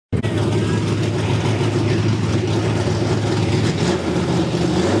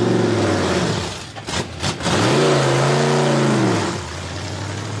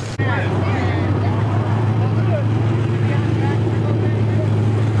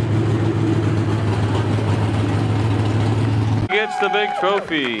big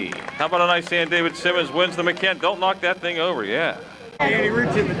trophy. How about a nice hand? David Simmons wins the McKen. Don't knock that thing over, yeah. Andy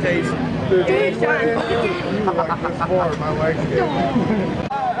Rich invitation.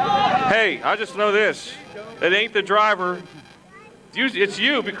 Hey, I just know this. It ain't the driver. It's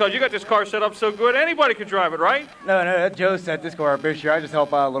you, because you got this car set up so good. Anybody can drive it, right? No, Joe set this car up this year. I just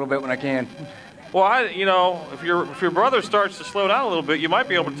help out a little bit when I can. Well, you know, if your brother starts to slow down a little bit, you might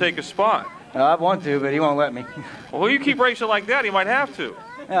be able to take a spot. I want to, but he won't let me. Well, you keep racing like that, he might have to.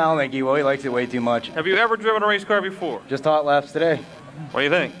 I don't think he will. He likes it way too much. Have you ever driven a race car before? Just hot laps today. What do you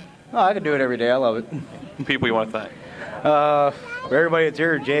think? Oh, I could do it every day. I love it. People you want to thank? For everybody that's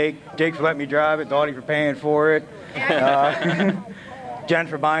here, Jake for letting me drive it, Dottie for paying for it, Jen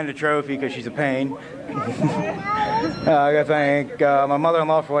for buying the trophy because she's a pain. I got to thank my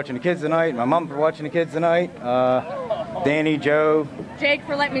mother-in-law for watching the kids tonight, my mom for watching the kids tonight, Danny, Joe. Jake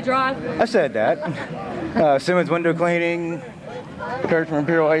for letting me drive. I said that. Simmons Window Cleaning, Kurt from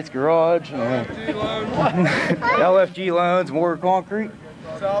Imperial Heights Garage, LFG Loans, More Concrete.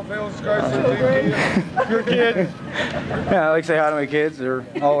 South Hills Grocery. Your kid. Yeah, I like to say hi to my kids. They're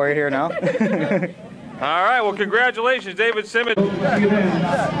all right here now. All right, well, congratulations, David Simmons. Yeah, give me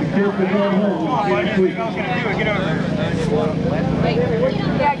 $10 one more, please.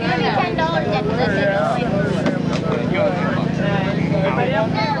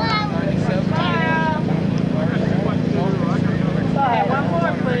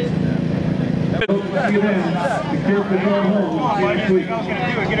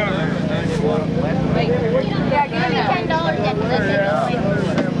 Yeah, give me $10 one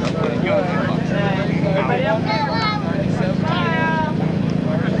more,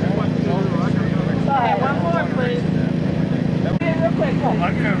 please. Real quick,